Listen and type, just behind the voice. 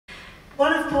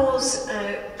One of Paul's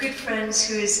good friends,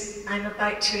 who is I'm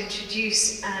about to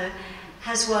introduce,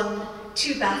 has won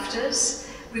 2 BAFTAs.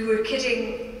 We were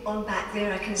kidding on back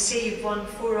there. I can say you've won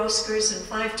 4 Oscars and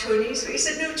 5 Tonys, but he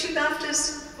said no, 2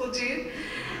 BAFTAs will do.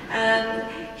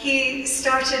 He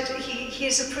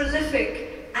has a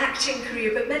prolific acting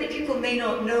career, but many people may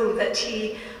not know that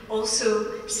he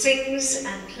also sings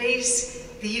and plays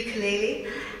the ukulele.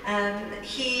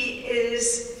 He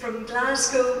is from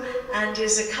Glasgow and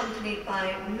is accompanied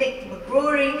by Michael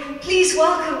McCrory. Please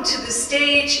welcome to the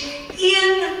stage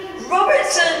Iain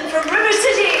Robertson from River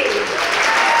City.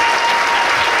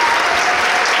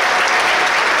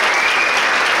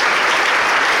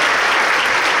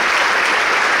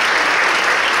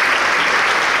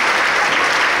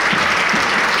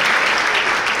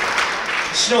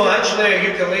 It's not actually a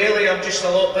ukulele, I'm just a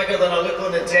lot bigger than I look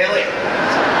on the telly.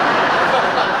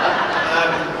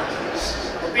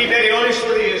 I'll be very honest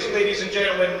with you, ladies and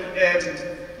gentlemen.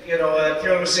 You know,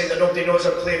 Fiona was saying that nobody knows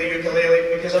I play the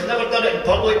ukulele because I've never done it in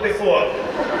public before.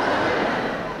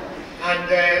 And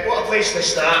what a place to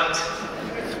start.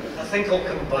 I think I'll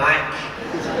come back.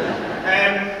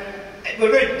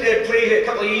 We're going to play a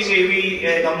couple of easy wee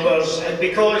numbers, and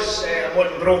because I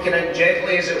want broken in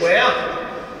gently, as it were,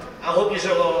 I hope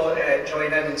you'll all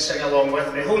join in and sing along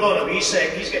with me. Hold on a wee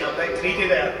sec, he's getting a bit greedy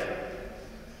there.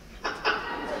 I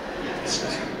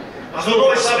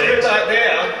suppose I put that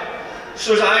there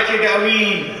so that I can get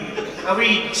a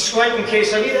wee squint in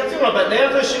case I need it. I feel a bit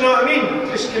nervous, you know what I mean?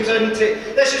 Just comes in to...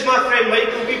 This is my friend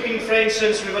Michael. We've been friends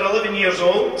since we were 11 years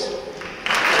old.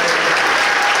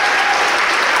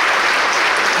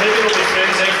 Maybe we'll be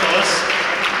friends after this.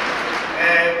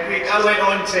 I went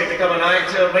on to become an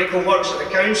actor. Michael works at the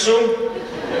council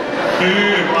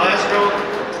in Glasgow.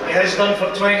 He has done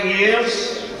for 20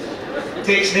 years.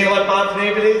 Takes nail up bad from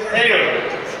anybody. Anyway,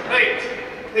 right,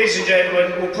 ladies and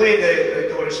gentlemen, we'll play the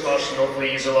chorus first and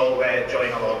hopefully you'll all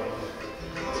join along.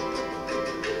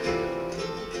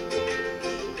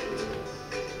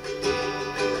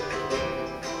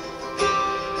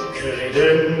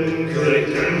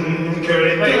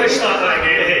 Right, let's start that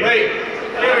again. Right,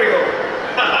 here we go.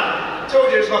 Told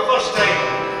you it was my first time.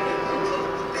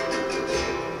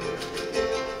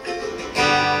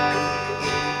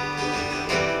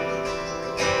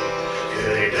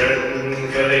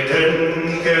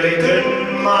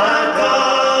 Goody-dun, my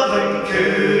darling,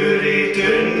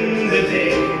 goody-dun the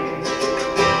day.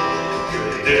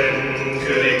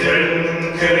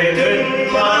 Goody-dun,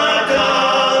 my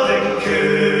darling,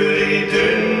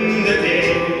 goody-dun the day.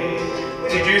 What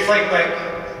did you think, Mike?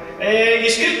 You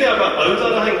could be a bit louder, I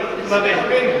think.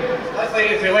 Maybe. I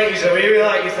think if you let you away with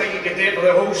that, you think you could do it for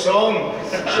the whole song.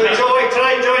 So he's all right,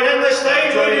 try and join in this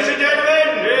time, ladies and gentlemen.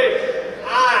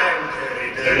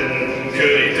 And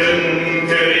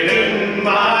goody-dun,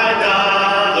 my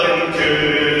darling,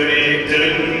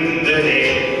 goody-dun the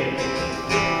day.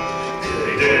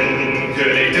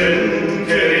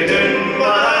 Goody-dun,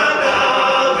 my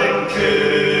darling,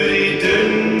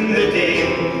 goody-dun the day.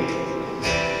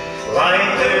 Lie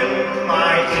down,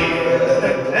 my dear,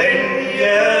 and then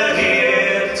you're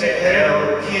here to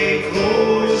help you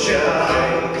close your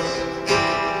eyes.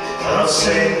 I'll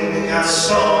sing a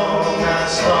song, a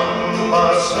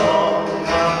slumber song, a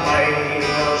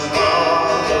miner's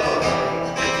lullaby.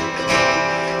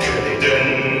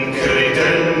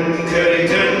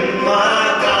 Goody-dun, my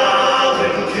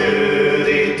darling,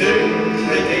 goody-dun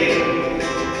the day.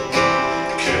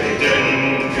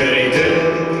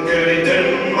 Goody-dun,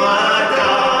 my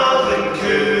darling,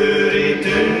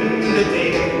 goody-dun the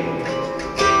day.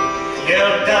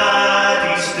 Your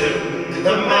daddy's doing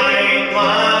the mine,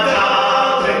 my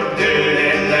darling,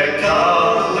 doing the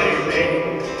cuddly thing.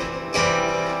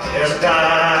 Your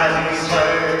daddy's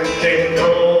working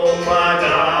home, my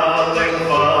darling,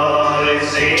 for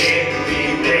his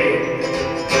everything.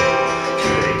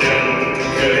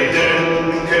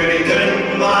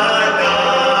 Goody-dun, my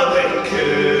darling,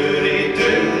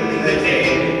 goody-dun the day.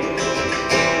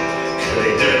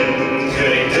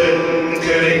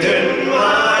 Goody-dun,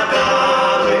 my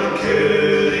darling,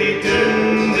 goody-dun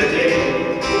the day.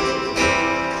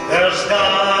 There's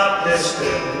darkness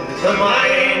in the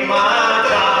mine, my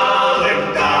darling,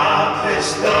 darkness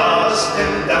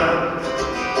dusting down.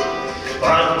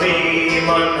 But we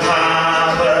mun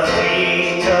have a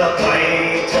heat, a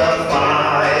light, a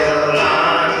fire,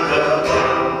 and a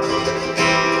plan.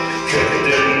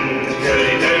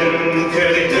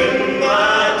 Goody-dun,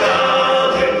 my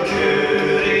darling,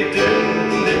 goody-dun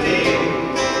the day.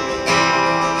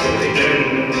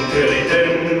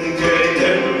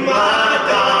 Goody-dun, my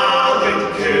darling,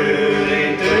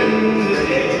 goody-dun the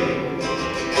day.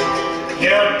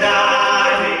 Your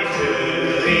daddy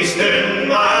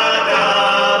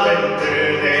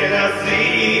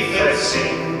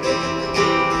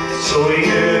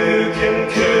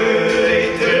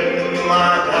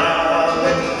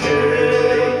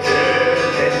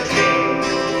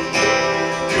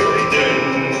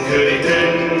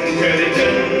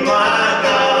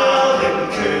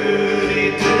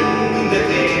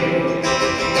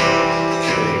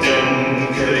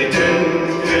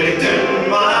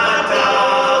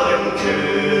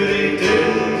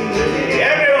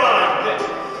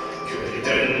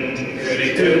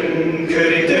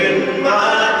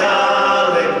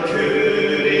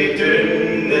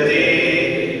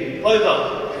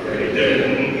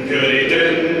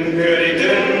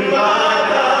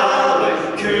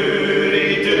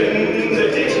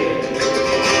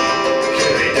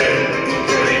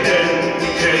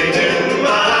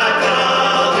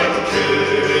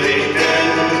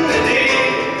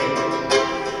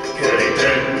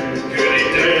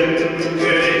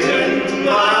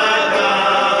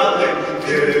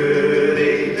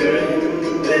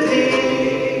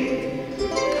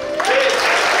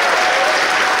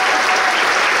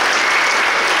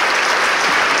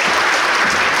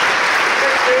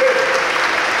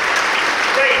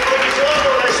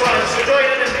one, so join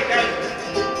in if you can.